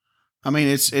I mean,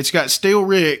 it's got steel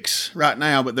ricks right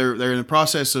now, but they're in the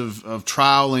process of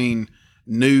trialing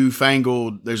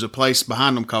newfangled. There's a place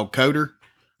behind them called Coder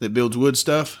that builds wood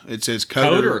stuff. It says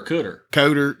Coder or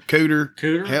Cooter?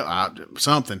 Cooter. Hell,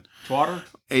 something. Twatter?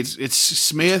 It's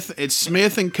Smith. It's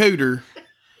Smith and Cooter.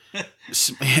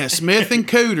 Smith and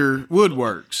Cooter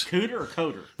Woodworks. Cooter or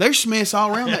Coder? There's Smiths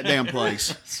all around that damn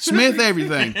place. Smith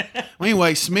everything. Well,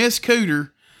 anyway, Smith's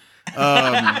Cooter.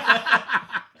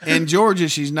 In Georgia,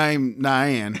 she's named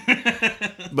Diane.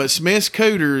 But Smith's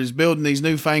Cooter is building these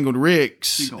newfangled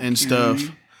ricks and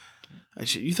stuff.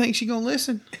 You think she's going to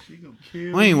listen? She gonna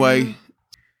kill well, anyway.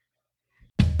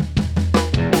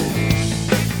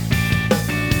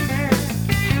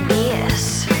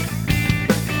 Yes.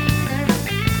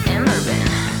 Emberben.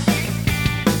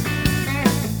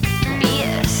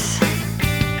 BS.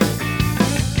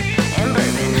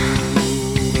 Emberben.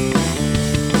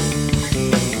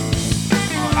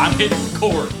 I'm hitting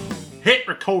record. Hit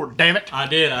record, damn it. I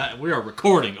did. We are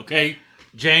recording, okay?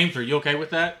 James, are you okay with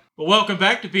that? Well, welcome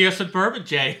back to BS and Bourbon,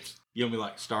 James. You want me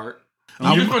to start?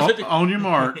 On your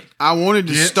mark. I wanted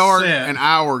to Get start set. an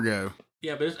hour ago.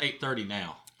 Yeah, but it's 8:30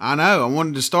 now. I know. I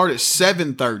wanted to start at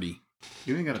 7:30.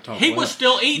 You ain't got to talk He loud. was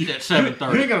still eating at You ain't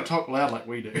 7:30. got to talk loud like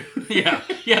we do. Yeah,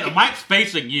 the mic's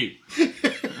facing you.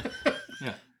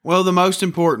 Well, the most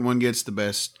important one gets the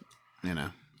best,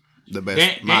 the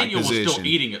best mic Daniel was position. still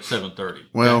eating at 7:30.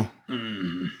 Well,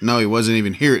 no, he wasn't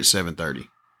even here at 7:30.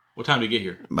 What time did he get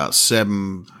here? About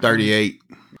 7:38.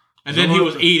 And then he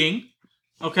was eating.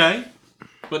 Okay.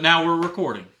 But now we're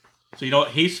recording. So you know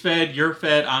what? He's fed, you're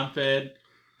fed, I'm fed.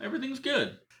 Everything's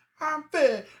good. I'm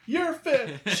fed. You're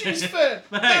fed. She's fed.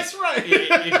 But That's hey, right.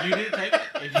 If you didn't take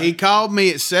He called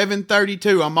me at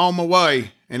 7:32. I'm on my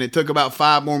way, and it took about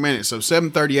 5 more minutes. So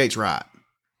 7:38's right.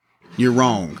 You're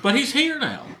wrong. But he's here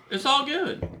now. It's all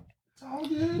good. It's all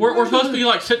good. We're supposed to be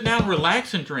like sitting down,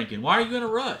 relaxing, drinking. Why are you in a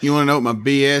rush? You want to know what my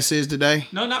BS is today?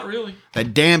 No, not really.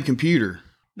 That damn computer.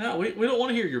 No, we don't want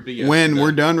to hear your BS. When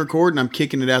we're done recording, I'm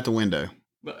kicking it out the window.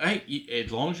 But hey,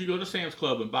 as long as you go to Sam's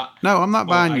Club and buy. No, I'm not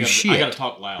buying you I shit. gotta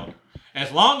talk loud.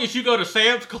 As long as you go to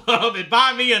Sam's Club and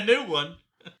buy me a new one,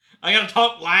 I gotta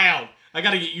talk loud. I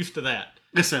gotta get used to that.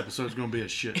 This episode's going to be a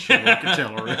shit show. I can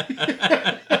tell already.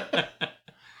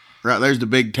 Right there's the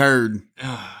big turd.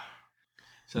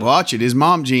 So- Watch it. His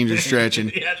mom jeans are stretching.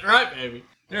 Yeah, that's right, baby.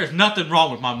 There's nothing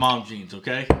wrong with my mom jeans,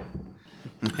 okay?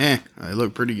 They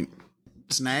look pretty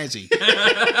snazzy.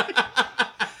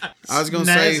 I was gonna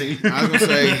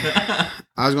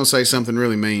say something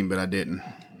really mean, but I didn't.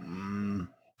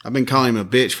 I've been calling him a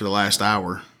bitch for the last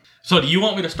hour. So, do you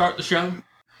want me to start the show?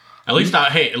 At least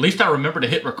I remember to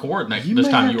hit record this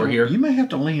time you were here. You may have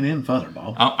to lean in further,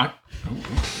 Bob.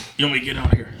 You want me to get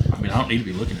out of here? I mean, I don't need to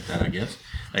be looking at that, I guess.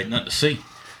 Ain't nothing to see.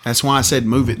 That's why I said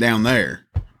move it down there.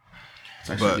 It's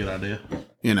actually a good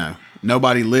idea.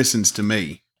 Nobody listens to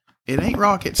me. It ain't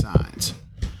rocket science.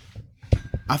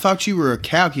 I thought you were a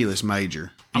calculus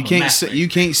major. I'm a math major. You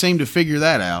can't seem to figure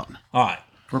that out. All right.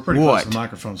 We're pretty close to the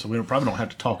microphone, so we probably don't have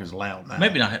to talk as loud now.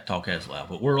 Maybe not have to talk as loud,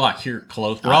 but we're like here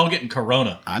close. We're all getting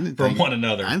corona from one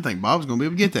another. I didn't think Bob was going to be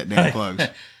able to get that damn close.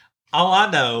 All I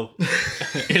know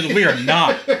is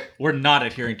we're not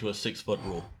adhering to a 6-foot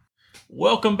rule.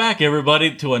 Welcome back,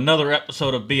 everybody, to another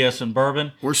episode of BS and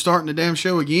Bourbon. We're starting the damn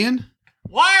show again?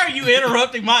 Why are you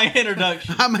interrupting my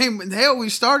introduction? I mean, hell, we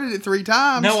started it 3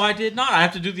 times. No, I did not. I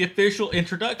have to do the official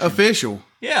introduction. Official?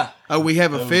 Yeah. Oh, we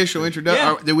have official introduction?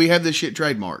 Yeah. Do we have this shit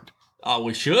trademarked?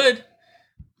 We should.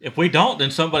 If we don't,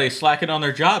 then somebody's slacking on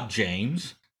their job,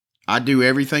 James. I do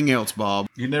everything else, Bob.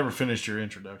 You never finished your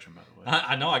introduction, by the way.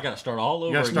 I know. I got to start all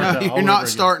over again. No, you're not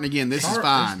starting again. This is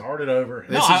fine. Start it over.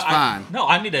 This is fine.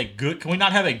 I need a good. Can we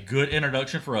not have a good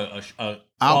introduction for a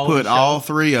I'll put show? all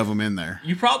 3 of them in there.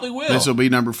 You probably will. This will be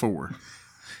number 4.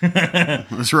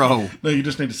 Let's roll. No, you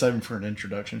just need to save them for an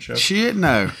introduction show. Shit,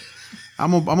 no.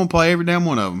 I'm gonna play every damn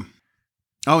one of them.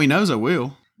 Oh, he knows I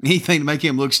will. Anything to make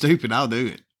him look stupid, I'll do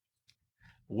it.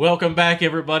 Welcome back,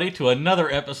 everybody, to another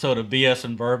episode of BS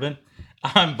and Bourbon.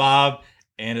 I'm Bob,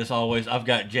 and as always, I've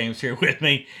got James here with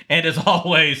me. And as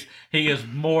always, he is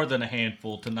more than a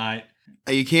handful tonight.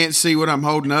 You can't see what I'm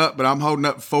holding up, but I'm holding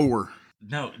up 4.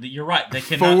 No, you're right. They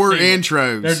cannot 4 see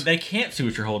intros. They can't see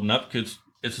what you're holding up because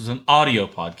this is an audio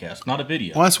podcast, not a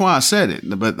video. Well, that's why I said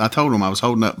it, but I told him I was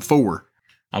holding up 4.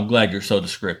 I'm glad you're so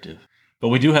descriptive. But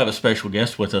we do have a special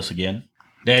guest with us again.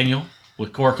 Daniel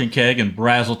with Cork and Keg and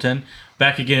Brazelton.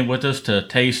 Back again with us to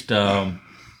taste some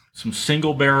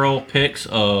single barrel picks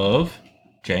of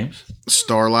James.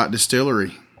 Starlight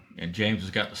Distillery. And James has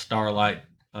got the Starlight.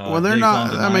 Well, they're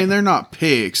not. I mean, they're not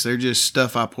picks. They're just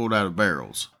stuff I pulled out of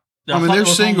barrels. I mean, thought they're there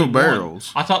was single only one.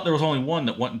 barrels. I thought there was only one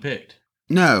that wasn't picked.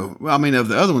 No, I mean of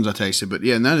the other ones I tasted, but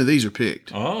yeah, none of these are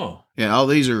picked. Oh. Yeah, all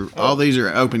these are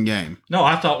open game. No,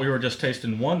 I thought we were just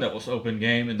tasting one that was open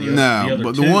game and the other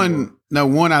but two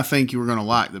one I think you were going to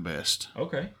like the best. were...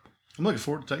 Okay. I'm looking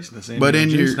forward to tasting this. But in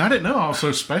juice. your- And I didn't know I was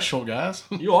so special, guys.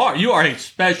 You are a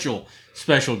special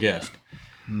guest.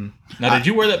 Now, did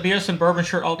you wear that BS and bourbon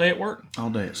shirt all day at work? All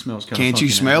day it smells kind of Can't you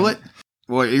smell it?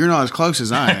 Well, you're not as close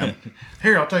as I am.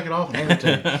 Here, I'll take it off and hand it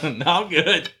to you. No, I'm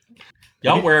good.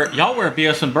 Y'all wear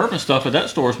BS and bourbon stuff at that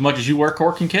store as much as you wear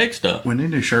cork and keg stuff. When the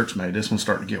new shirt's made, this one's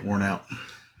starting to get worn out.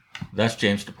 That's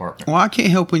James' department. Well, I can't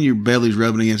help when your belly's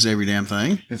rubbing against every damn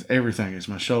thing. It's everything. It's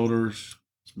my shoulders.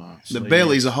 It's my The sleeves.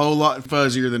 belly's a whole lot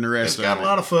fuzzier than the rest It's of got it. a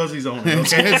lot of fuzzies on it.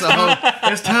 It's, Okay? it's a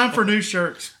whole, It's time for new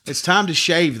shirts. it's time to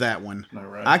shave that one. All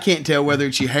right. I can't tell whether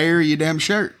it's your hair or your damn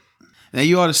shirt. Now,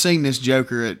 you ought to have seen this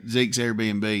joker at Zeke's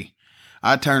Airbnb.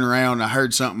 I turned around and I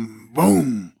heard something,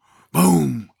 boom,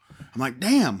 boom. I'm like,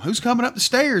 damn, who's coming up the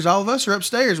stairs? All of us are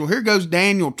upstairs. Well, here goes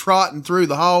Daniel trotting through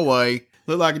the hallway.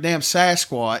 Looked like a damn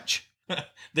Sasquatch.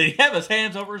 Did he have his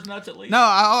hands over his nuts at least? No,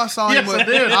 I saw him Yes, with... I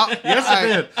did. Yes, I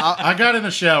did. I- I got in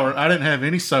the shower. I didn't have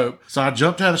any soap, so I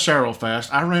jumped out of the shower real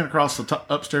fast. I ran across the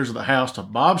upstairs of the house to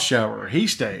Bob's shower where he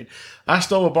stayed. I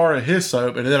stole a bar of his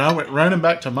soap, and then I went running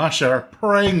back to my shower,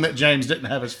 praying that James didn't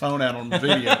have his phone out on the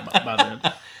video by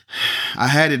then. I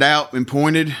had it out and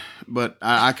pointed, but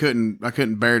I couldn't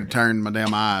bear to turn my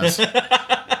damn eyes.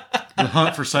 The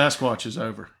hunt for Sasquatch is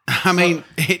over. I mean,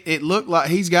 it looked like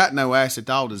he's got no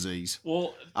acetal disease.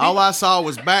 Well, All I saw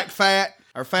was back fat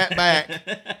or fat back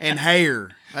and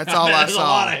hair. That's all I There's a saw.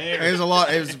 lot of hair. There's a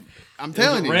lot. It was. I'm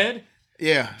telling you. red?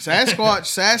 Yeah,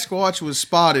 Sasquatch was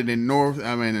spotted in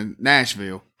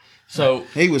Nashville. So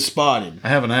He was spotted. I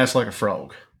have an ass like a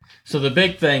frog. So the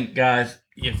big thing, guys,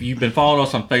 if you've been following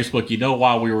us on Facebook, you know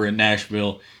why we were in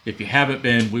Nashville. If you haven't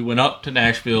been, we went up to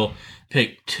Nashville,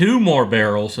 picked 2 more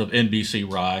barrels of NBC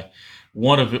rye,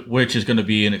 one of which is going to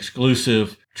be an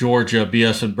exclusive Georgia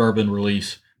BS and bourbon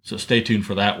release. So stay tuned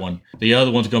for that one. The other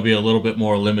one's going to be a little bit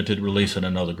more limited release in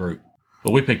another group.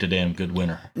 But we picked a damn good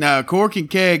winner. Now, Cork and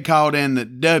Keg called in the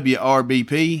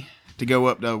WRBP to go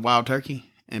up to Wild Turkey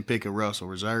and pick a Russell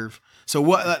Reserve. So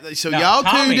what? So Now, y'all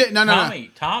Tommy, two did no.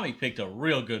 Tommy picked a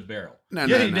real good barrel. No,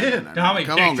 Yeah, no, he no, did. no, no. Tommy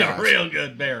Come on, picked a guys. real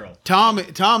good barrel.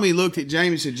 Tommy looked at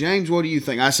James and said, "James, what do you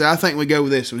think?" I said, "I think we go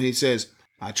with this one." He says,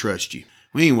 "I trust you."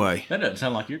 Well, anyway, That doesn't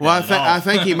sound like you're well, doing it at all. I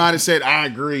think he might have said, "I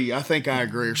agree." I think I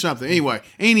agree or something. Anyway,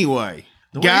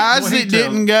 The way- guys the way he that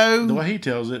tells- didn't go. The way he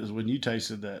tells it is when you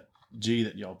tasted that G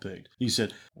that y'all picked. He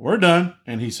said, "We're done,"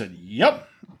 and he said, "Yep."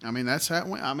 I mean, that's how it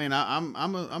went. I mean, I'm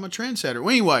a trendsetter. Well,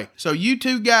 anyway, so you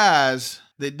two guys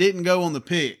that didn't go on the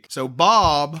pick. So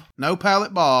Bob, no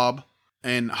palate Bob,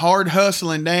 and hard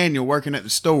hustling Daniel working at the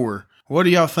store. What do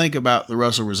y'all think about the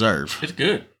Russell Reserve? It's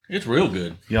good. It's real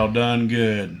good. Y'all done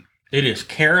good. It is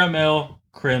caramel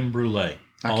creme brulee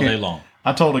all can't- day long.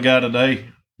 I told a guy today,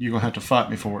 you're going to have to fight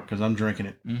me for it because I'm drinking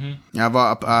it.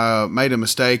 I've made a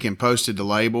mistake and posted the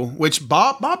label, which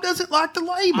Bob doesn't like the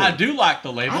label. I do like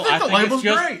the label. I think the it's label's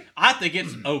just- great. I think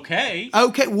it's okay.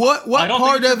 Okay, what I don't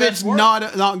part think it's of your it's best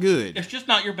work. not good? It's just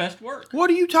not your best work. What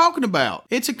are you talking about?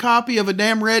 It's a copy of a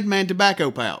damn Red Man tobacco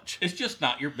pouch. It's just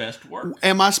not your best work.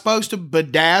 Am I supposed to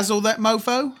bedazzle that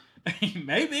mofo?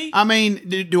 Maybe. I mean,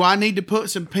 do I need to put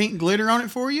some pink glitter on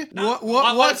it for you? What's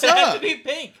Why does it have up? to be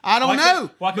pink? I don't Why know.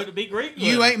 Why couldn't it be green?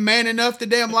 You glitter? ain't man enough to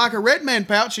damn like a Red Man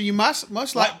pouch, so you must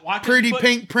like why couldn't pretty you put-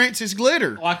 pink princess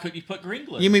glitter. Why couldn't you put green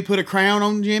glitter? You mean put a crown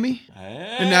on Jimmy?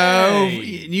 Hey. No,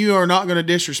 you are not going to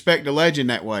disrespect the legend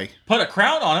that way. Put a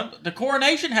crown on him. The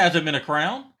coronation has him in a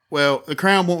crown. Well, the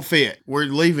crown won't fit. We're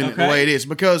leaving it the Okay. way it is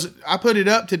because I put it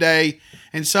up today,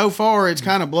 and so far it's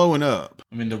kind of blowing up.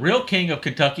 I mean, the real king of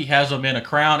Kentucky has him in a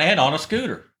crown and on a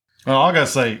scooter. Well, all I got to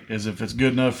say is if it's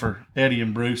good enough for Eddie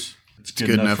and Bruce, it's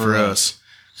Good enough for us.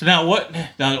 So now what?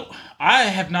 Now I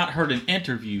have not heard an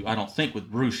interview. I don't think with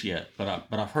Bruce yet, but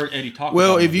I've heard Eddie talk.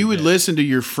 Well, about if him a you would bit. listen to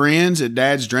your friends at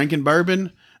Dad's Drinking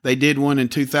Bourbon, they did one in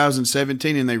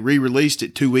 2017 and they re-released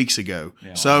it 2 weeks ago.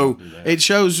 Yeah, So I'll do that. it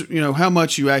shows, how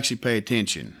much you actually pay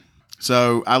attention.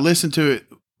 So I listened to it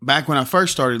back when I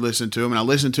first started listening to him, and I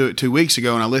listened to it 2 weeks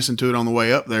ago, and I listened to it on the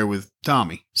way up there with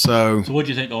Tommy. So So what'd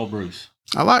you think of old Bruce?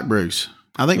 I like Bruce.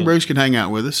 I think Good. Bruce can hang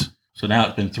out with us. So now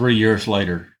it's been 3 years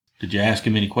later. Did you ask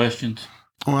him any questions?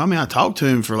 Well, I mean, I talked to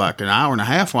him for like an hour and a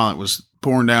half while it was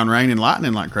pouring down rain and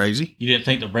lightning like crazy. You didn't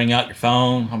think to bring out your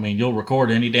phone? I mean, you'll record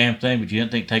any damn thing, but you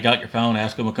didn't think to take out your phone,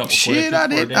 ask him a couple questions? Shit, I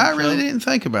for a did. damn I really show? didn't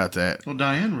think about that. Well,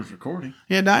 Diane was recording.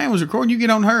 Yeah, Diane was recording. You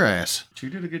get on her ass. She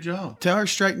did a good job. Tell her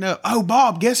straighten up. Oh,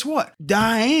 Bob, guess what?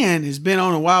 Diane has been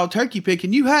on a wild turkey pick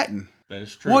and you hadn't. That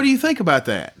is true. What do you think about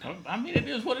that? I mean, it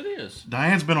is what it is.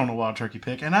 Diane's been on a wild turkey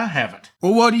pick, and I haven't.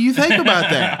 Well, what do you think about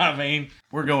that? I mean,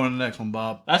 We're going to the next one,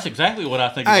 Bob. that's exactly what I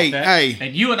think Hey, about that. hey.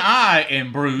 And you and I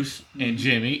and Bruce and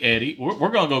Jimmy, Eddie, we're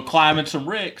going to go climbing some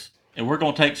ricks, and we're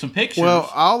going to take some pictures. Well,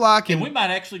 and we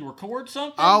might actually record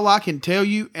something. all I can tell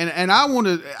you, and I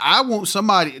want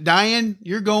somebody, Diane,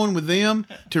 you're going with them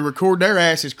to record their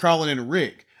asses crawling in a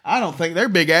rick. I don't think their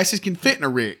big asses can fit in a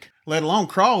rick, let alone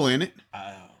crawl in it.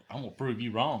 I'm going to prove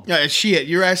you wrong. Yeah, shit,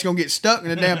 your ass gonna get stuck in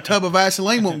a damn tub of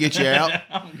Vaseline, won't get you out.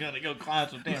 I'm going to go climb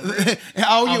some damn ricks.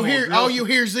 all gonna you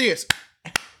hear is this.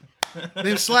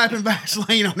 Them slapping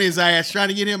Vaseline on his ass, trying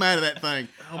to get him out of that thing.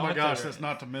 Oh my gosh, that's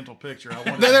not the mental picture I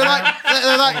wanted. They're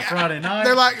like, Friday night.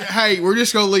 they're like, hey, we're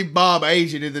just gonna leave Bob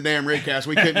Asian in the damn rick house.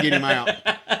 We couldn't get him out.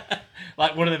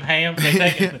 Like one of them hams, they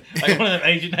take it, like one of them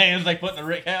Asian hams they put in the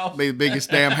rick house. Be the biggest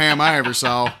damn ham I ever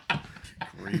saw.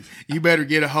 You better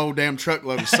get a whole damn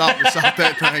truckload of salt to salt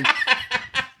that thing.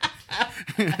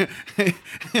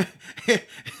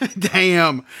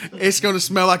 Damn, it's gonna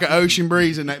smell like an ocean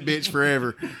breeze in that bitch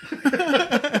forever.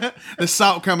 The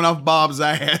salt coming off Bob's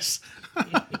ass.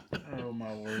 Oh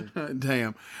my word.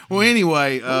 Damn. Well,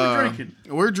 anyway,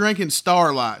 we're drinking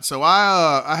Starlight. So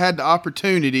I had the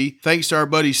opportunity, thanks to our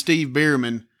buddy Steve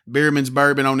Bierman, Bierman's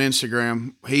Bourbon on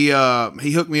Instagram. He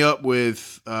hooked me up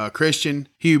with Christian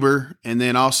Huber and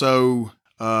then also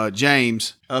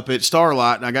James up at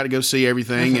Starlight, and I got to go see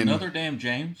everything. There's and another damn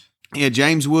James. yeah,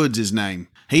 James Wood's his name.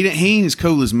 He ain't as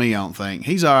cool as me, I don't think.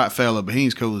 He's all right fella, but he ain't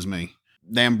as cool as me.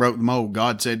 Damn broke the mold.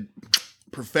 God said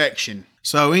perfection.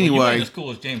 So You anyway, ain't as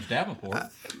cool as James Davenport.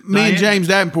 me and James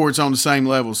Davenport's on the same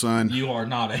level, son. You are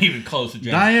not even close to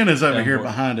James. Diane is over here Davenport.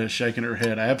 behind us shaking her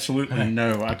head. Absolutely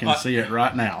no. I can see it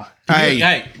right now.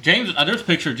 Hey, James. There's a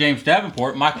picture of James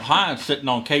Davenport, Michael Hines sitting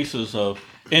on cases of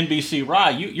NBC Rye.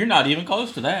 You're not even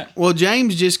close to that. well,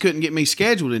 James just couldn't get me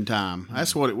scheduled in time.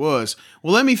 That's what it was.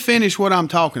 Well, let me finish what I'm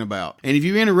talking about. And if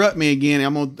you interrupt me again,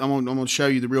 I'm gonna show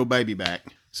you the real baby back.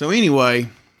 So anyway,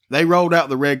 they rolled out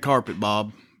the red carpet,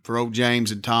 Bob, for old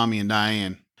James and Tommy and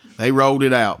Diane. They rolled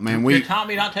it out, man. Did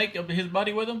Tommy not take his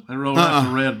buddy with him? They rolled out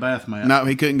the red bath mat. No,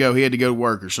 he couldn't go. He had to go to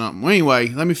work or something. Well, anyway,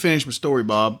 let me finish my story,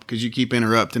 Bob, because you keep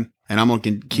interrupting, and I'm going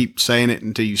to keep saying it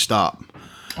until you stop.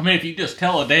 I mean, if you just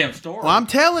tell a damn story. Well, I'm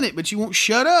telling it, but you won't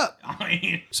shut up. I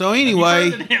mean, So have you anyway,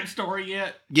 heard the damn story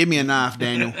yet? give me a knife,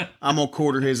 Daniel. I'm going to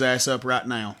quarter his ass up right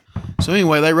now. So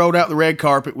anyway, they rolled out the red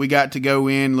carpet. We got to go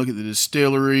in, look at the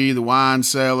distillery, the wine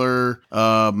cellar,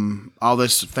 all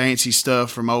this fancy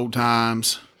stuff from old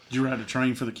times. Did you ride the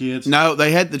train for the kids? No,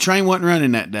 the train wasn't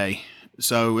running that day.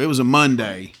 So it was a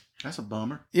Monday. That's a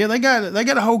bummer. Yeah, they got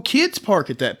a whole kids park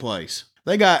at that place.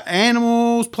 They got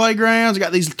animals, playgrounds,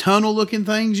 got these tunnel looking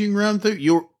things you can run through.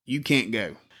 You can't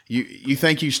go. You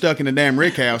think you stuck in a damn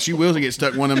rick house, you will get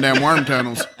stuck in one of them damn worm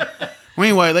tunnels. Well,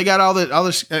 anyway, they got all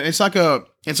this.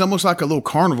 It's almost like a little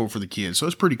carnival for the kids, so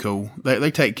it's pretty cool.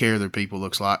 They take care of their people,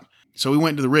 looks like. So we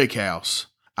went to the rick house.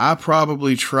 I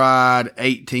probably tried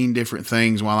 18 different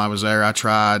things while I was there. I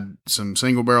tried some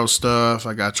single barrel stuff.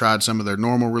 I tried some of their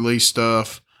normal release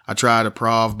stuff. I tried a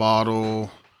Prov bottle.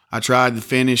 I tried to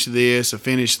finish this, I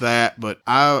finished that, but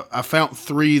I found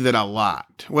 3 that I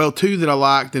liked. Well, 2 that I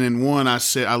liked, and then one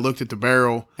I looked at the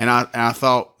barrel, and I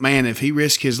thought, man, if he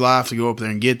risked his life to go up there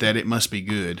and get that, it must be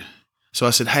good. So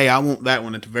I said, hey, I want that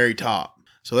one at the very top.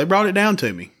 So they brought it down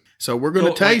to me. So we're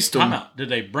going to taste them. Did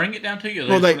they bring it down to you?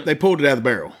 Well, they pulled it out of the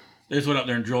barrel. They just went up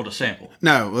there and drilled a sample.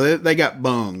 No, they got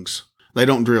bungs. They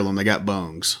don't drill them, they got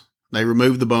bungs. They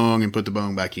removed the bung and put the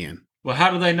bung back in. Well,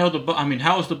 how do they know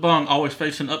how is the bung always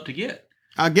facing up to get?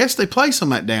 I guess they place them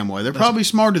that damn way. They're probably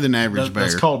smarter than the average bear.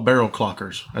 That's called barrel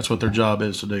clockers. That's what their job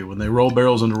is to do. When they roll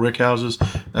barrels into rick houses,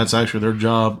 that's actually their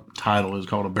job title is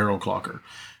called a barrel clocker.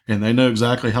 And they know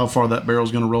exactly how far that barrel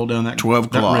is going to roll down that 12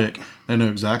 o'clock. That rick. They know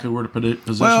exactly where to position that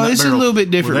barrel. Well, it's a little bit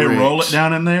different Where they roll ricks. it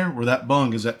down in there, where that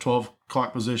bung is at 12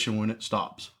 o'clock position when it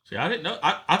stops. See, I didn't know.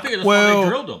 I figured that's why they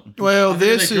drilled them. Well,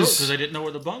 because this they didn't know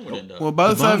where the bung would end up. Well,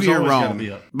 both The of bung's you are always gotta wrong.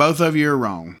 be up. Both of you are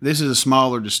wrong. This is a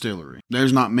smaller distillery.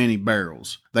 There's not many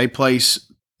barrels. They place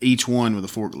each one with a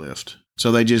forklift,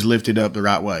 so they just lift it up the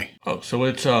right way. Oh, so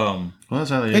it's Well, that's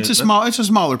how they It's do a it.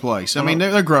 smaller place. I mean,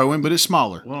 they're growing, but it's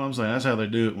smaller. Well, I'm saying that's how they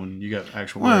do it when you got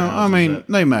actual Well, warehouses I mean, that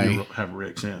they may. you have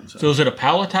ricks in. so is it a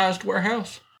palletized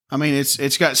warehouse? I mean,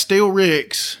 it's got steel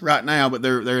ricks right now, but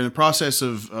they're in the process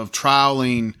of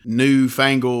trialing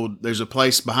newfangled. There's a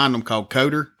place behind them called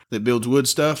Coder. that builds wood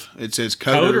stuff. It says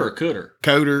Coder or Coder.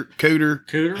 Cooter? Cooter.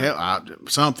 Cooter? Hell,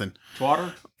 something.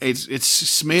 Twatter? It's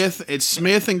Smith. It's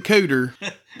Smith and Cooter.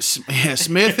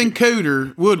 Smith and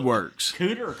Cooter Woodworks.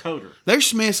 Cooter or Coder? There's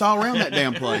Smiths all around that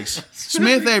damn place.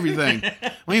 Smith everything.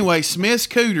 Well, anyway, Smith's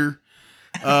Cooter.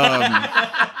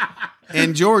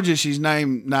 In Georgia, she's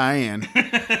named Diane.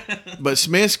 But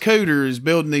Smith's Cooter is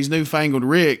building these newfangled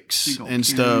ricks and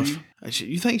stuff.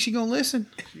 You think she gonna listen?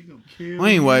 Well,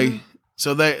 anyway,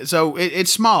 so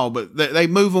it's small, but they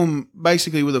move them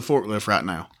basically with a forklift right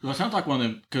now. Well, it sounds like one of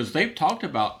them because they've talked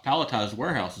about palletized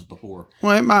warehouses before.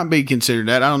 Well, it might be considered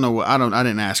that. I don't know. I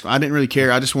didn't ask. I didn't really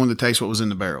care. I just wanted to taste what was in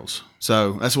the barrels.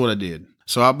 So that's what I did.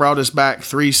 So I brought us back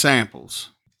 3 samples.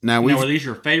 Now Were these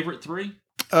your favorite 3?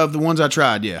 Of the ones I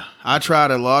tried, yeah. I tried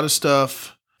a lot of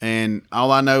stuff, and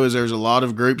all I know is there's a lot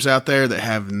of groups out there that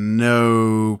have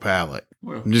no palate.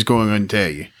 Well, I'm just going to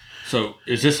tell you. so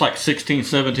is this like 16,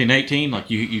 17, 18? Like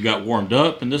you got warmed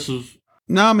up, and this was...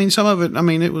 No, I mean, some of it,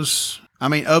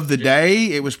 of the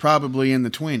day, it was probably in the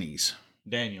 20s.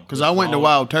 Daniel. 'Cause I went to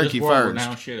Wild Turkey this first.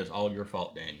 Now shit is all your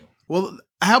fault, Daniel. Well,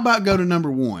 how about go to number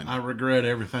 1? I regret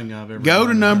everything I've ever Go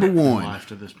to done number in 1. life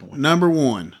to this point. Number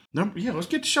 1. Yeah, let's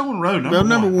get the show on the road. Go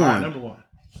number 1. All right, number 1.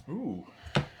 Ooh.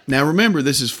 Now, remember,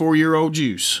 this is 4-year-old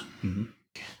juice.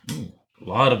 A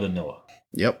lot of vanilla.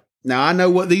 Yep. Now, I know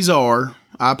what these are.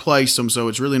 I placed them, so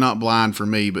it's really not blind for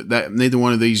me, but neither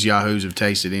one of these yahoos have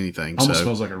tasted anything. Almost So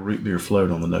smells like a root beer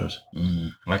float on the nose.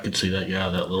 I could see that. Yeah,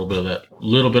 that little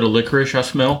bit of licorice I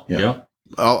smell. Yeah. Yeah.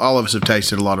 all of us have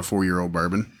tasted a lot of 4-year-old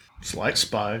bourbon. Slight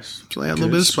spice. So, yeah, a little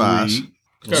bit of spice. Sweet.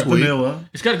 It's got Sweet. vanilla.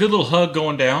 It's got a good little hug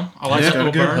going down. I like It's that got a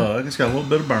little good burn. hug. It's got a little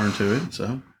bit of burn to it.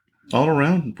 So all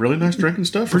around, really nice drinking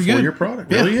stuff for Pretty good. 4-year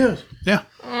product. Yeah. Really is. Yeah.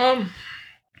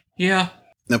 Yeah.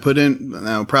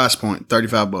 Now price point,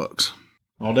 $35.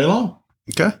 All day long.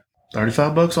 Okay.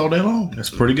 $35 all day long. That's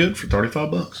pretty good for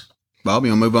 $35. Bob,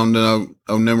 you want to move on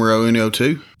to numero uno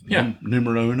 2? Yeah.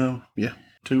 Numero uno. Yeah.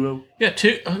 2-0.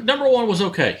 Yeah. Number 1 was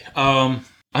okay.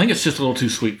 I think it's just a little too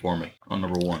sweet for me on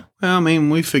number 1. Well, I mean,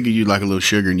 we figured you'd like a little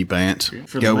sugar in your pants.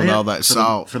 Go with all that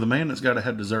salt. For the man that's got to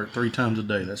have dessert 3 times a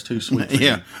day, that's too sweet. For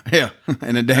Yeah. Yeah.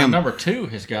 And a Now, damn number 2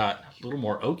 has got a little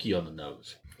more oaky on the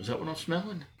nose. Is that what I'm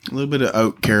smelling? a little bit of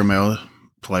oat caramel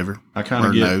flavor. I kind Or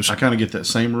of nose. get that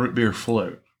same root beer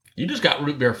float. You just got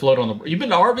root beer float on the... You been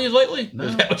to Arby's lately? No.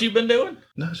 Is that what you've been doing?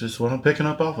 No, it's just what I'm picking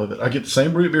up off of it. I get the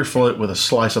same root beer float with a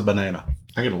slice of banana.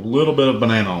 I get a little bit of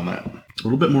banana on that. A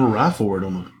little bit more rye forward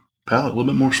on the palate. A little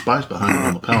bit more spice behind it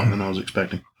on the palate than I was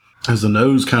expecting. As the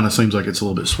nose kind of seems like it's a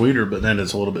little bit sweeter, but then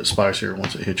it's a little bit spicier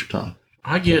once it hits your tongue.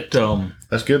 I get...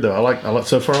 That's good though. I like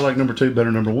so far. I like number 2 better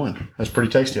than number 1. That's pretty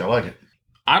tasty. I like it.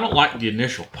 I don't like the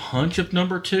initial punch of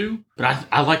number 2, but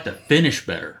I like the finish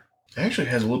better. It actually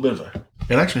has a little bit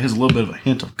of a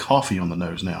hint of coffee on the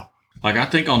nose now. Like, I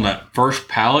think on that first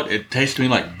palate, it tastes to me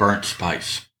like burnt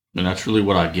spice. And that's really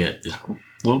what I get. A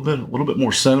little bit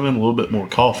more cinnamon, a little bit more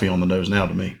coffee on the nose now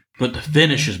to me. But the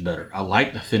finish is better. I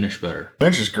like the finish better.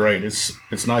 Finish is great. It's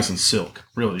nice and silk.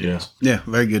 Really is. Yeah,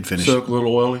 very good finish. Silk, a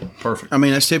little oily. Perfect. I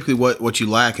mean, that's typically what you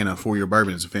lack in a 4-year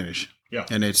bourbon is a finish. Yeah.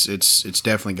 And it's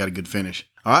definitely got a good finish.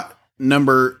 All right.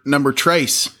 Number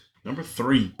Trace. Number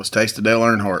 3. Let's taste the Dale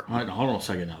Earnhardt. All right, hold on a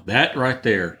second now. That right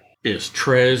there is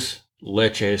Tres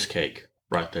Leches cake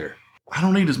right there. I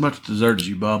don't eat as much dessert as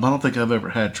you, Bob. I don't think I've ever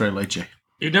had Tres Leche.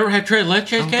 You've never had Tres I Leches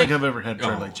don't cake? think I've ever had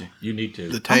Tres Oh, Leche. you need to.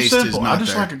 The I'm taste is simple. not I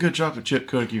just there. like a good chocolate chip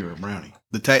cookie or a brownie.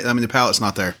 The palate's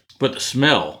not there. But the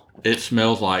smell, it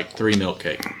smells like 3 milk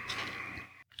cake.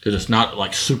 Because it's not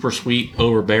like super sweet,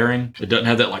 overbearing. It doesn't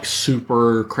have that like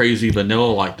super crazy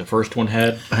vanilla like the first one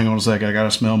had. Hang on a sec. I got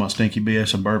to smell my stinky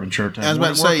BS and bourbon shirt. I was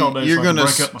about to say,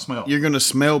 you're gonna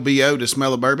smell BO to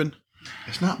smell a bourbon.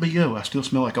 It's not BO. I still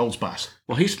smell like Old Spice.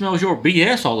 Well, he smells your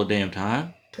BS all the damn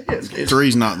time.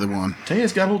 Three's not the one.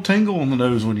 It's got a little tingle on the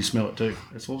nose when you smell it too.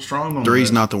 It's a little strong on Three's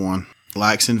the nose. not the one.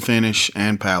 Lacks in finish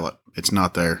and palate. It's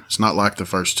not there. It's not like the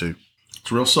first 2.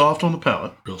 It's real soft on the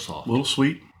palate. Real soft. A little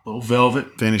sweet. A little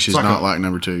velvet. Finish is It's like not a- like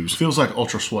number 2's. Feels like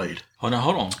ultra suede. Oh, now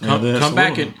hold on. Yeah, then it's Come a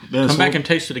back little- and then it's come a back little- and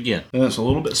taste it again. And it's a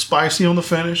little bit spicy on the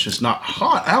finish. It's not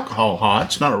hot, alcohol hot.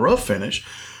 It's not a rough finish,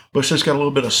 but it's just got a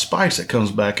little bit of spice that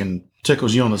comes back and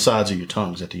tickles you on the sides of your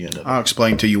tongues at the end of it. I'll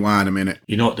explain to you why in a minute.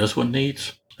 You know what this one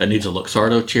needs? It needs a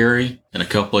Luxardo cherry and a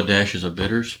couple of dashes of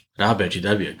bitters. And I bet you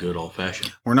that'd be a good old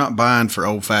fashioned. We're not buying for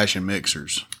old fashioned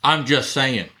mixers. I'm just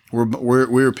saying.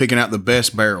 We're picking out the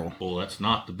best barrel. Well, that's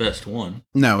not the best one.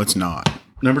 No, it's not.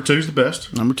 Number 2's the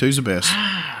best. Number 2's the best.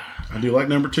 I do like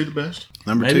number 2 the best.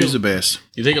 Number Maybe 2's the best.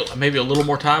 You think maybe a little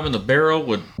more time in the barrel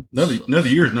would? Another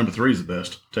year's number 3's the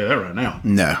best. I'll tell you that right now.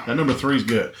 No. That number 3's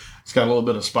good. It's got a little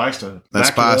bit of spice to That back it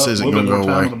spice up, isn't a little gonna bit go more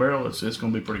time away. on the barrel. It's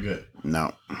going to be pretty good.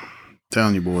 No.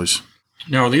 Telling you, boys.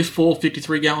 Now, are these full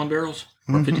 53-gallon barrels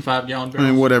or 55-gallon I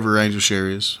barrels? mean, whatever Angel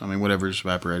Sherry is. I mean, whatever's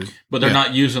evaporated. But they're Yeah.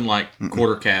 not using like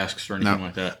quarter casks or anything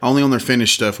like that. Only on their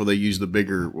finished stuff will they use the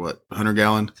bigger,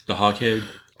 100-gallon? The hoghead.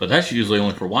 But that's usually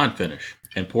only for wine finish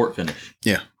and port finish.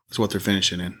 Yeah, that's what they're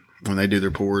finishing in when they do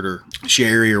their port or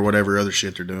sherry or whatever other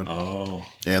shit they're doing. Oh.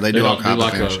 Yeah, they do all kinds of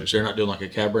like finishes. they're not doing like a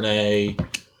Cabernet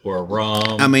or a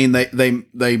rum. I mean,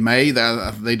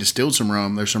 they distilled some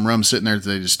rum. There's some rum sitting there that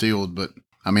they distilled, but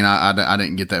I mean, I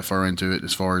didn't get that far into it.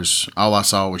 As far as all I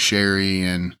saw was sherry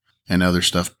and other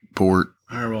stuff, port.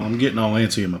 All right, well, I'm getting all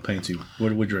antsy in my pantsy. What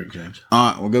do we drink, James?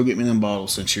 All right, well, go get me them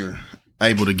bottles since you're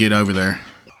able to get over there.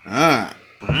 All right,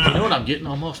 You know what I'm getting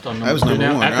almost on number that was two number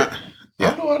now? one, After, right? Yeah. I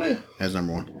have no idea. That's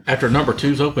number one. after number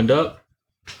two's opened up,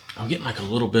 I'm getting like a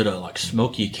little bit of like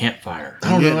smoky campfire. I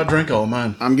don't Yeah. know. I drink all of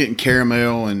mine. I'm getting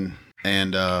caramel and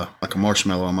like a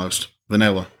marshmallow almost.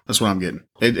 Vanilla. That's what I'm getting.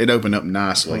 It opened up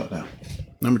nicely.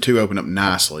 Number two opened up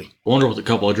nicely. I wonder with a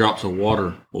couple of drops of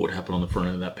water, what would happen on the front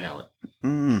end of that pallet.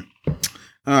 All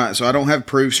right, so I don't have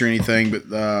proofs or anything, but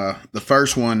the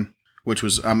first one, which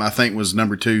was I think was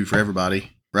number two for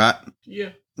everybody, right? Yeah.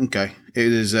 Okay. It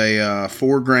is a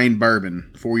 4-grain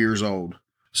bourbon, 4 years old.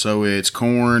 So it's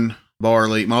corn,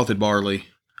 barley, malted barley.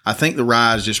 I think the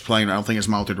rye is just plain. I don't think it's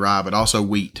malted rye, but also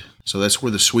wheat. So that's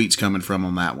where the sweet's coming from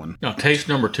on that one. Now taste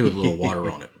number two with a little water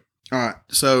on it. All right.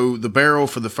 So the barrel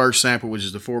for the first sample, which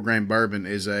is the 4-grain bourbon,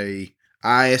 is a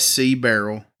ISC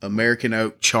barrel, American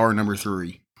Oak Char number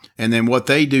 3. And then what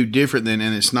they do different than,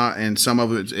 and it's not, and some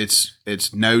of it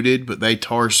it's noted, but they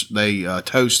toast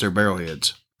their barrel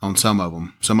heads on some of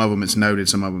them. Some of them it's noted,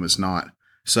 some of them it's not.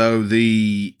 So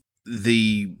the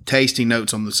tasting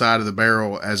notes on the side of the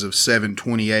barrel as of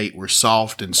 7/28 were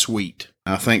soft and sweet.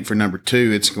 I think for number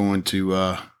two, it's going to.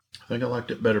 I think I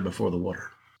liked it better before the water.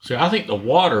 So I think the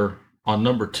water on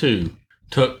number two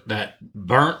took that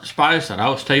burnt spice that I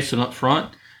was tasting up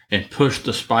front and pushed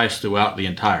the spice throughout the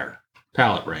entire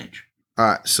palate range. All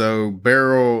right, so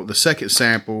the second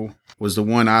sample was the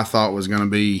one I thought was going to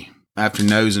be, after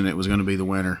nosing it, was going to be the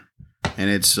winner. And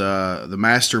it's the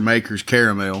Master Maker's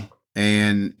Caramel,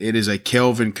 and it is a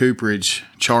Kelvin Cooperage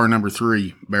Char number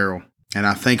 3 barrel. And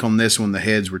I think on this one, the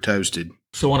heads were toasted.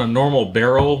 So on a normal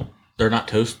barrel, they're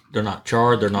not they're not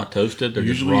charred, they're not toasted, they're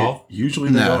just raw. Usually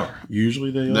they No. are.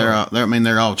 Usually they They're are.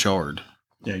 they're all charred.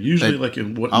 Yeah, usually they- like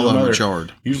in what All no of them are matter-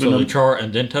 charred. Usually So they no- char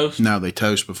and then toast? No, they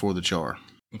toast before the char.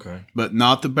 Okay. But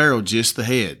not the barrel, just the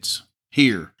heads.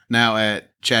 Here. Now at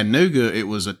Chattanooga, it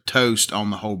was a toast on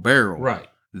the whole barrel. Right.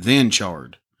 Then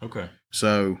charred. Okay.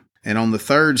 So, and on the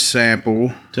third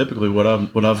sample, typically what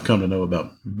I've come to know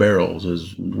about barrels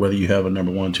is whether you have a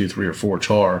number 1, 2, 3, or 4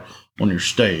 char on your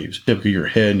staves. Typically your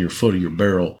head and your foot of your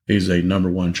barrel is a number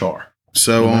 1 char.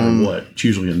 so No matter on what, it's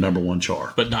usually a number 1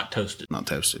 char. But not toasted. not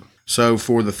toasted. So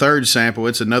for the third sample,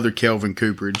 it's another Kelvin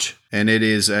Cooperage, and it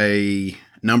is a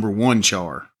number 1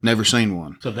 char. Never seen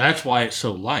one. So that's why it's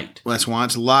so light. Well, that's why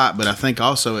it's light, but I think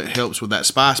also it helps with that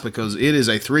spice because it is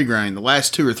a 3-grain. The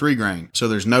last two are 3-grain, so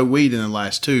there's no wheat in the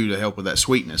last two to help with that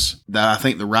sweetness. That I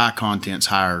think the rye content's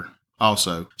higher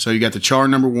also. So you got the char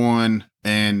number 1,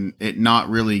 and it not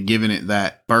really giving it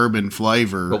that bourbon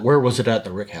flavor. But where was it at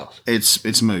the Rick House?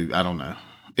 It's moved. I don't know.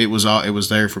 It was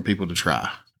there for people to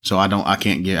try. So I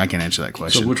can't answer that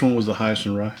question. So which one was the highest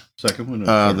in rye? Second one?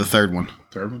 Or The third one.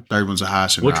 third one? Third one's the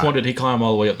highest in Which rye. one did he climb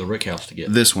all the way up the Rick House to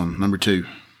get? This one, number 2.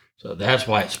 So that's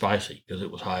why it's spicy, because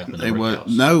it was high up in the It Rick was House.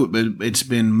 no, but it's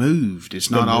been moved. It's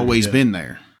not Been moved, always yeah. been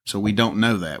there, so we don't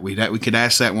know that. We could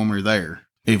ask that when we're there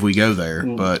if we go there.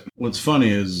 Well, But what's funny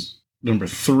is number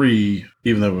 3,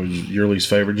 even though it was your least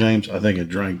favorite, James, I think it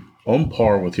drank on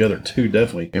par with the other two,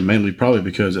 definitely. And mainly probably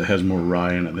because it has more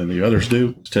rye in it than the others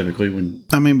do. It's typically when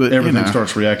I mean, but everything you know,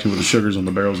 starts reacting with the sugars on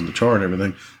the barrels and the char and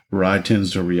everything, rye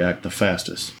tends to react the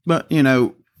fastest. but you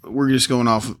know, we're just going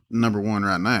off number 1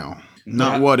 right now,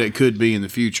 not Right. what it could be in the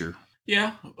future.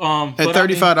 Yeah. At but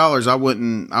 $35,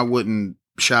 I wouldn't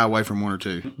shy away from 1 or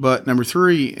 2. But number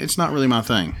 3, it's not really my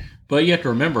thing. But you have to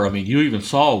remember, I mean, you even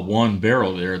saw one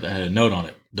barrel there that had a note on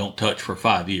it, don't touch for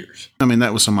 5 years. I mean,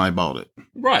 that was somebody bought it.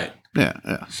 Right.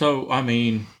 Yeah. So, I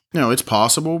mean, No, it's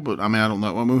possible, but I mean, I don't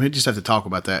know. I mean, we just have to talk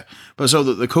about that. But so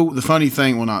the funny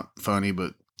thing, well, not funny,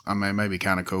 but I mean, maybe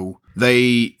kind of cool.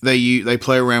 They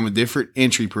play around with different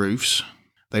entry proofs.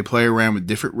 They play around with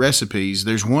different recipes.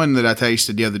 There's one that I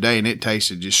tasted the other day, and it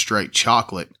tasted just straight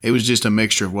chocolate. It was just a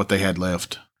mixture of what they had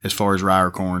left as far as rye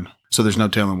or corn. So there's no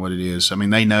telling what it is. I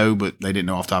mean, they know, but they didn't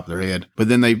know off the top of their head. But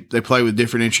then they play with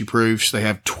different entry proofs. They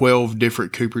have 12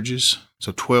 different cooperages,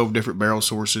 so 12 different barrel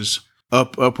sources.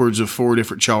 upwards of 4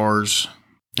 different chars,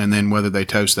 and then whether they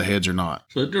toast the heads or not.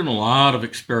 So they're doing a lot of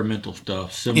experimental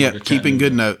stuff. Similar Yeah, to keeping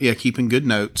good Chattanooga. keeping good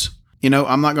notes. You know,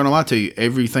 I'm not going to lie to you.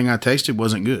 Everything I tasted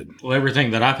wasn't good. Well,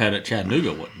 everything that I've had at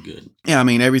Chattanooga wasn't good. Yeah, I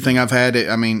mean, everything I've had.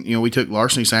 We took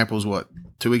larceny samples,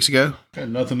 2 weeks ago? Had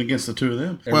nothing against the two of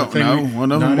them. Well, Everything no, we-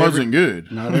 one of them not wasn't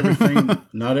good. Not everything.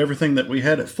 Not everything that we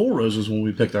had at Four Roses when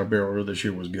we picked our barrel this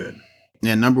year was good.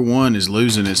 Yeah, number 1 is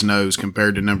losing its nose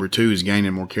compared to number 2 is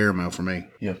gaining more caramel for me.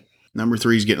 Yep. Number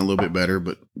 3 is getting a little bit better,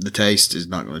 but the taste is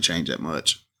not going to change that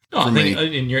much. No, I For think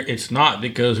me. it's not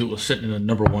because it was sitting in a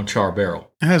number 1 char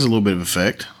barrel. It has a little bit of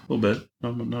effect. A little bit.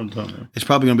 Not a ton. It's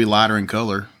probably going to be lighter in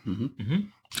color. Mm-hmm.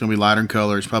 It's going to be lighter in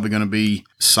color. It's probably going to be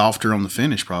softer on the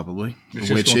finish, probably,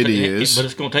 which it is. But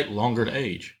it's going to take longer to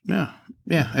age. Yeah.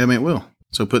 I mean, it will.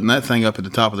 So putting that thing up at the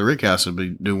top of the rick house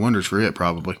would do wonders for it,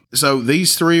 probably. So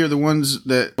these 3 are the ones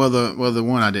that, the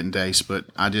one I didn't taste, but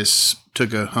I just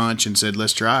took a hunch and said,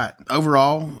 let's try it.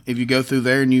 Overall, if you go through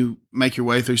there and you make your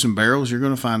way through some barrels, you're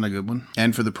going to find a good one.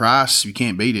 And for the price, you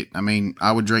can't beat it. I mean,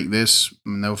 I would drink this,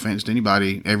 no offense to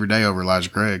anybody, every day over Elijah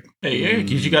Craig. Hey, Eric,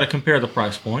 you got to compare the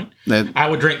price point. That, I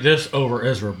would drink this over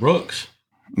Ezra Brooks.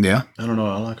 yeah. I don't know.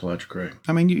 I like Elijah Craig.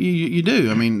 I mean, you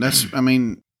do. I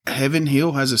mean, Heaven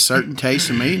Hill has a certain taste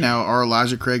to me. Now, are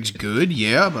Elijah Craig's good?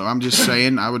 Yeah, but I'm just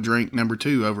saying I would drink number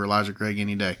 2 over Elijah Craig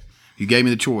any day. If you gave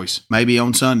me the choice, maybe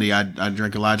on Sunday I'd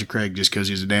drink Elijah Craig just because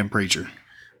he's a damn preacher.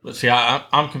 Let's see,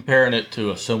 I'm comparing it to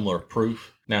a similar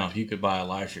proof. Now, if you could buy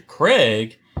Elijah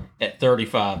Craig at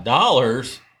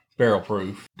 $35, barrel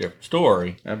proof, different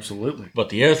story. Absolutely. But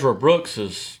the Ezra Brooks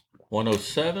is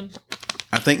 107.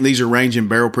 I think these are ranging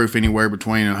barrel proof anywhere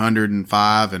between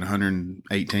 105 and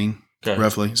 118. Okay.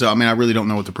 Roughly. So, I mean, I really don't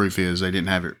know what the proof is. They didn't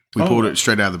have it. We pulled it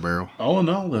straight out of the barrel. All in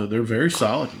all, though, they're very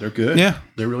solid. They're good. Yeah.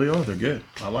 They really are. They're good.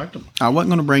 I liked them. I wasn't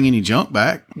going to bring any junk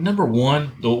back. Number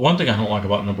 1, the one thing I don't like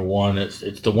about number 1,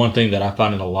 it's the one thing that I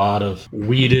find in a lot of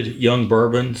weeded young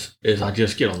bourbons is I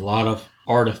just get a lot of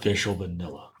artificial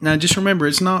vanilla. Now, just remember,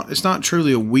 it's not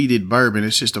truly a wheated bourbon.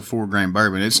 It's just a 4-grain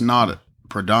bourbon. It's not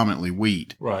predominantly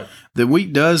wheat. Right. The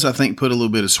wheat does, I think, put a little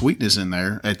bit of sweetness in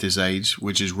there at this age,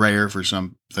 which is rare for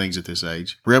some things at this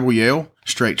age. Rebel Yell,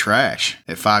 straight trash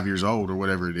at 5 years old or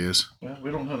whatever it is. Well,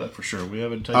 we don't know that for sure. We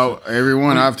haven't tasted. Oh, every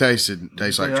one I've tasted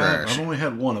tastes like Yeah, trash. I've only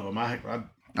had one of them.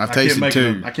 I've tasted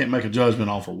 2. I can't make a judgment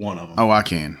off of one of them. Oh, I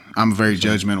can. I'm a very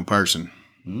judgmental person.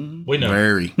 We know.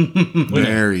 Very. We know.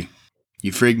 Very.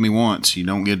 You frig me once, you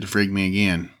don't get to frig me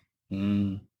again.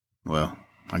 Mm. Well,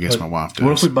 I guess my wife does.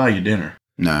 What if we buy you dinner?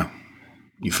 No.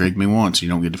 You frig me once, you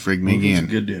don't get to frig me What if it's again. a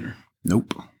good dinner.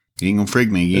 Nope. You ain't gonna frig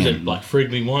me Is again. it like frig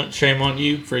me once, shame on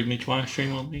you? Frig me twice,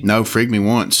 shame on me? No, frig me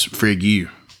once, frig you.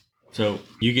 So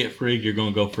you get frigged, you're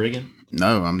going to go frigging?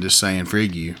 No, I'm just saying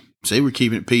frig you. See, we're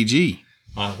keeping it PG.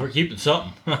 We're keeping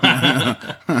something.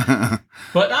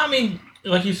 But I mean,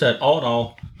 like you said, all in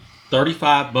all,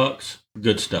 $35,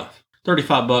 good stuff.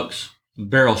 $35,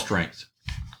 barrel strength,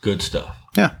 good stuff.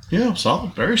 Yeah. Yeah,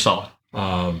 solid. Very solid.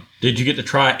 Did you get to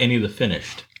try any of the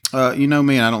finished? You know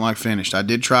me, and I don't like finished. I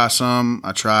did try some.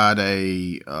 I tried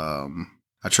the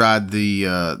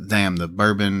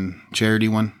bourbon charity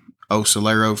one. O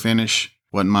Solero finish.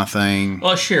 Wasn't my thing.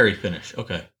 Oh, sherry finish.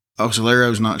 Okay. O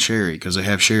Solero's not sherry because they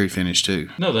have sherry finish too.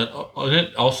 No, that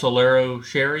Solero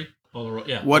sherry.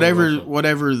 Yeah. Whatever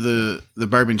Oloroso. the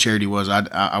bourbon charity was,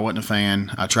 I wasn't a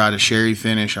fan. I tried a sherry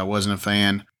finish. I wasn't a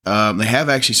fan. They have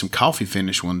actually some coffee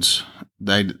finish ones.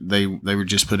 They were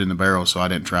just put in the barrel, so I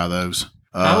didn't try those.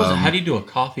 How do you do a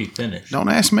coffee finish? Don't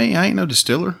ask me. I ain't no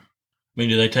distiller. I mean,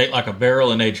 do they take like a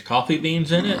barrel and age coffee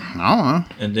beans in it, I don't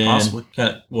know. and then Possibly.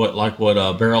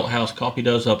 what Barrel House Coffee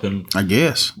does up in I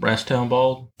guess. Brasstown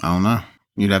Bald? I don't know.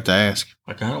 You'd have to ask.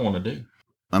 I kind of want to do.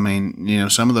 I mean,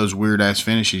 some of those weird ass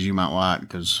finishes you might like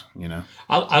because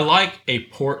I like a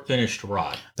port finished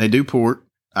rye, they do port.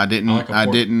 I didn't. I like a I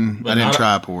port, didn't. but I didn't not a-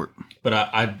 try port. but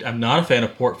I'm not a fan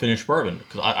of port finished bourbon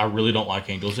because I really don't like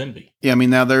Angel's Envy. Yeah, I mean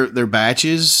now they're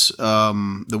batches.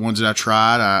 The ones that I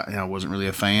tried, I wasn't really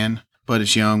a fan. But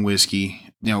it's young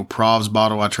whiskey. Prov's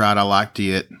bottle I tried, I liked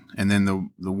it, and then the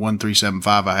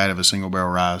 1375 I had of a single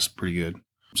barrel rye is pretty good.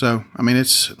 So I mean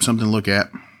it's something to look at.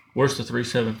 Where's the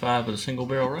 375 of the single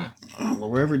barrel rye?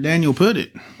 Wherever Daniel put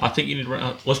it. I think you need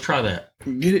to. Let's try that.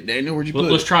 Get it, Daniel. Where'd you put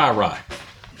Let's it? try a rye.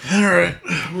 All right.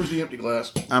 Where's the empty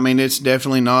glass? I mean it's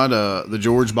definitely not the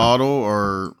George bottle,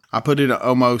 or I put it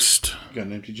almost. You got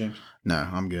an empty, James? No,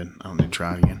 I'm good. I don't need to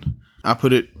try it again. I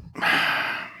put it.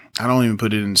 I don't even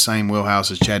put it in the same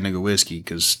wheelhouse as Chattanooga whiskey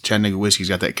because Chattanooga whiskey's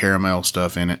got that caramel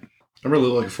stuff in it. I'm really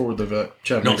looking forward to that.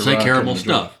 Don't say caramel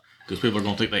stuff because people are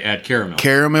going to think they add caramel.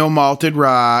 Caramel malted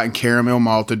rye and caramel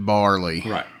malted barley.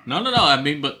 Right. No. I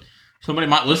mean, but Somebody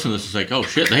might listen to this and say, "Oh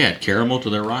shit, they had caramel to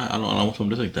their rye." I don't want them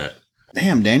to think that.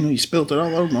 Damn, Daniel, you spilled it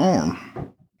all over my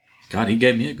arm. God, he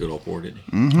gave me a good old pour, didn't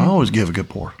he? I always give a good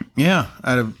pour. Yeah,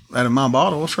 out of my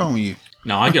bottle. What's wrong with you?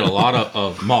 No, I get a lot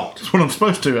of malt. That's what I'm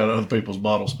supposed to out of other people's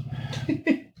bottles.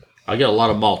 I get a lot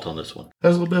of malt on this one.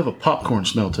 Has a little bit of a popcorn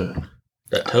smell to it.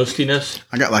 That toastiness.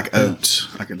 I got like oats.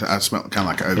 I smell kind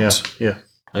of like oats. Yeah.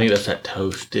 I think that's that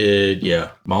toasted.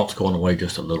 Yeah, malt's going away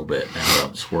just a little bit now that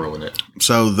I'm swirling it.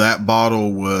 So that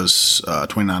bottle was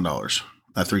 $29.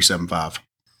 At $3.75.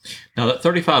 Now that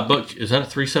 $35, is that a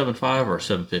 $3.75 or a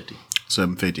 $7.50?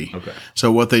 $7.50. Okay.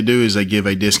 So what they do is they give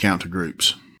a discount to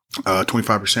groups,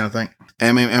 25%, I think.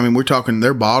 I mean, we're talking.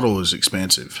 Their bottle is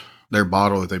expensive. Their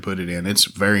bottle that they put it in, it's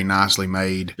very nicely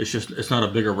made. It's not a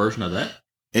bigger version of that.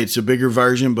 It's a bigger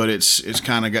version, but it's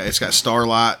got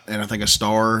Starlight and I think a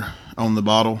star on the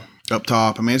bottle up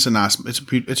top. I mean, it's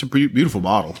a pretty beautiful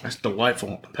bottle. That's delightful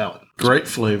on the palate. Great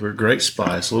flavor, great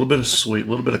spice, a little bit of sweet, a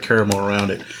little bit of caramel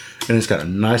around it. And it's got a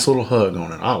nice little hug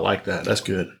on it. I like that. That's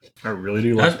good. I really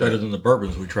do like That's that. better than the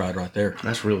bourbons we tried right there.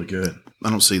 That's really good. I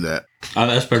don't see that.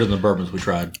 That's better than the bourbons we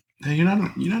tried. Hey, you're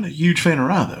not a huge fan of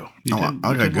rye, though.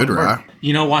 I got good rye.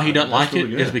 You know why he doesn't like really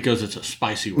it? good. It's because it's a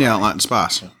spicy rye. Yeah, I don't like the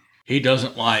spice. He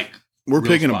doesn't like. We're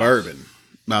real picking spice. a bourbon,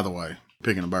 by the way.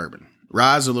 Picking a bourbon.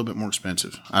 Rye's a little bit more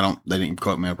expensive. They didn't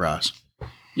quote me a price.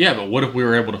 Yeah, but what if we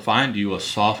were able to find you a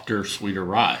softer, sweeter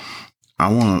rye?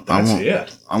 I want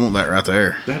it. I want that right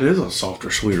there. That is a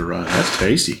softer, sweeter rye. That's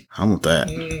tasty. I want that.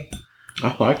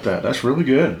 I like that. That's really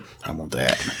good. I want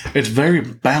that. It's very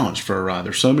balanced for a rye.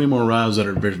 There's so many more ryes that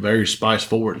are very spice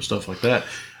forward and stuff like that.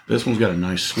 This one's got a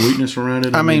nice sweetness around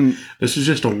it. I mean, this is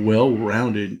just a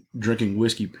well-rounded drinking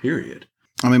whiskey, period.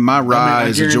 my rye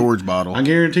is a guarantee- George bottle. I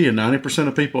guarantee you, 90%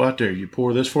 of people out there, you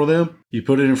pour this for them, you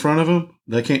put it in front of them,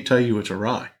 they can't tell you it's a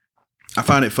rye. I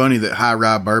find it funny that high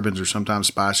rye bourbons are sometimes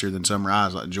spicier than some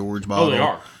ryes, like George bottle. Oh, they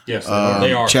are. Yes,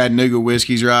 they are. Chattanooga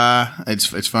whiskey's rye.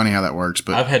 It's funny how that works,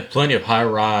 but I've had plenty of high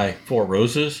rye Four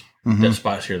Roses that's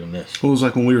spicier than this. It was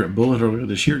like when we were at Bullet earlier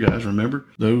this year, guys, remember?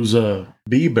 Those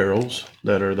B barrels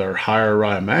that are their higher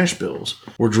rye mash bills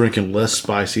were drinking less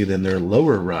spicy than their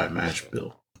lower rye mash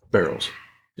bill barrels.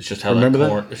 It's just how Remember that that?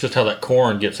 corn. It's just how that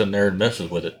corn gets in there and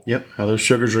messes with it. Yep, how those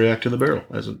sugars react to the barrel,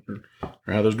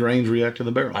 or how those grains react to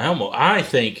the barrel. I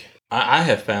think I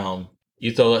have found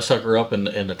you throw that sucker up in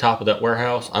the top of that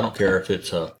warehouse. I don't care if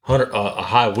it's a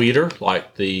high wheater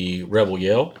like the Rebel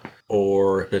Yell,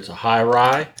 or if it's a high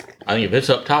rye. I think if it's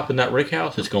up top in that rick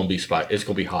house, it's going to be spicy. It's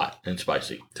going to be hot and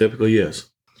spicy. Typically, yes.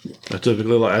 I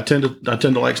tend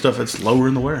to like stuff that's lower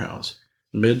in the warehouse,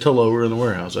 mid to lower in the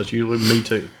warehouse. That's usually me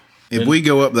too. if we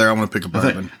go up there, I want to pick a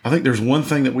bourbon. I think there's one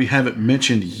thing that we haven't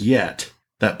mentioned yet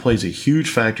that plays a huge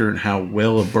factor in how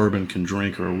well a bourbon can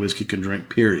drink or a whiskey can drink,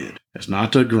 period. It's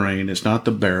not the grain. It's not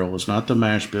the barrel. It's not the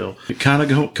mash bill. It kind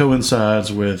of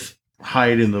coincides with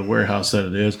height in the warehouse that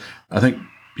it is. I think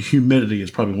humidity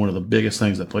is probably one of the biggest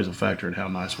things that plays a factor in how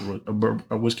nice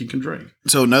a whiskey can drink.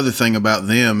 So another thing about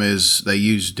them is they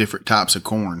use different types of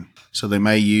corn. So they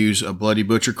may use a Bloody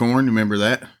Butcher corn. Remember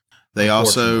that? They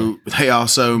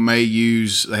also may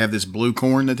use. They have this blue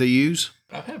corn that they use.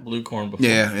 I've had blue corn before.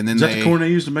 Yeah, and then Is that the corn they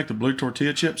use to make the blue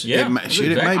tortilla chips? Yeah. It may that's be.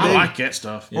 exactly- I like that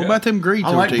stuff. What about them green I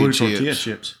like tortilla blue chips? tortilla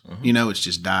chips. You know, it's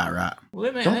just dye, right? Well,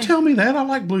 they may- Don't tell me that. I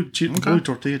like blue tortilla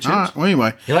chips. All right. Well,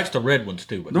 anyway, He likes the red ones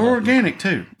too. But They're no. organic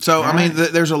too. so I mean,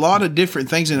 there's a lot of different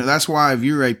things in it. That's why if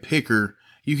you're a picker,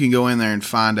 you can go in there and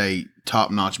find a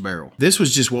top-notch barrel. This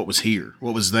was just what was here,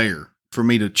 what was there for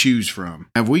me to choose from.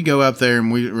 If we go up there and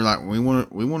we're like, we want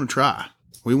to try,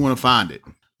 we want to find it,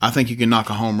 I think you can knock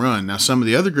a home run. Now, some of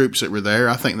the other groups that were there,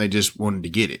 I think they just wanted to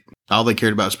get it. All they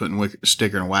cared about was putting a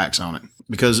sticker and wax on it.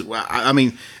 Because, I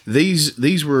mean,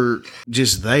 these were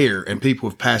just there, and people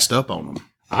have passed up on them.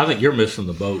 I think you're missing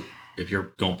the boat if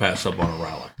you're going to pass up on a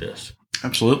rye like this.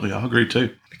 Absolutely. I agree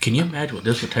too. Can you imagine what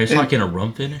this would taste like in a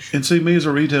rum finish? And see, me as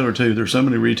a retailer too, there's so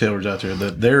many retailers out there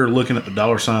that they're looking at the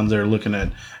dollar signs. They're looking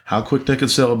at how quick they can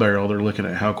sell a barrel. They're looking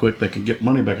at how quick they can get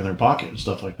money back in their pocket and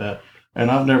stuff like that. And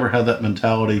I've never had that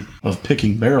mentality of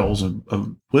picking barrels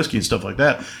of whiskey and stuff like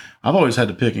that. I've always had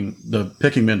the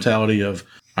picking mentality of,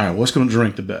 all right, what's going to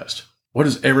drink the best? What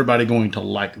is everybody going to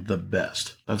like the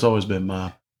best? That's always been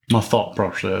my thought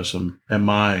process and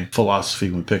my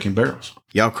philosophy when picking barrels.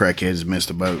 Y'all crackheads missed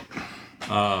a boat.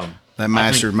 That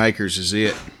Master of Makers is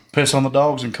it. Piss on the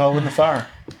dogs and call in the fire.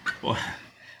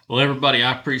 Well, everybody,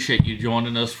 I appreciate you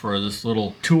joining us for this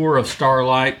little tour of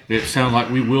Starlight. It sounds like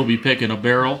we will be picking a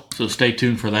barrel, so stay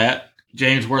tuned for that.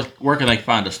 James, where can they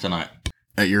find us tonight?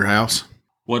 At your house?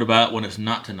 What about when it's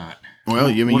not tonight? Well,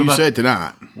 you What about- said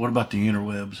tonight. What about the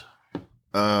interwebs?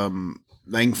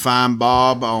 They can find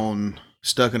Bob on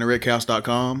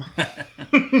stuckinabrickhouse.com.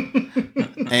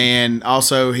 And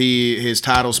also his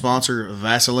title sponsor,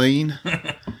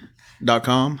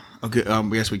 Vaseline.com. Okay, I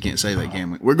guess we can't say that,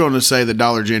 can we? We're going to say the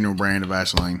Dollar General brand of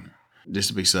Vaseline, just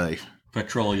to be safe.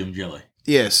 Petroleum jelly.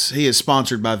 Yes, he is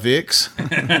sponsored by Vicks.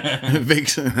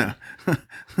 Vicks.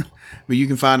 But you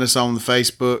can find us on the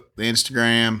Facebook, the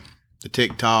Instagram, the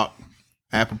TikTok,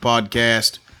 Apple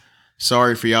Podcast.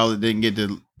 Sorry for y'all that didn't get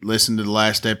to listen to the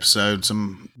last episode.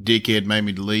 Some dickhead made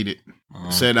me delete it.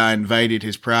 Said I invaded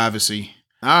his privacy.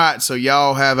 All right, so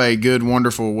y'all have a good,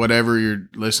 wonderful, whatever you're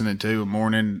listening to,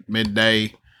 morning,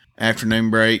 midday,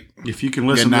 afternoon break. If you can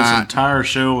listen to this entire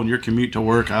show on your commute to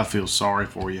work, I feel sorry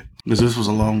for you. Because this was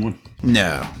a long one.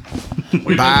 No.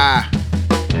 Bye.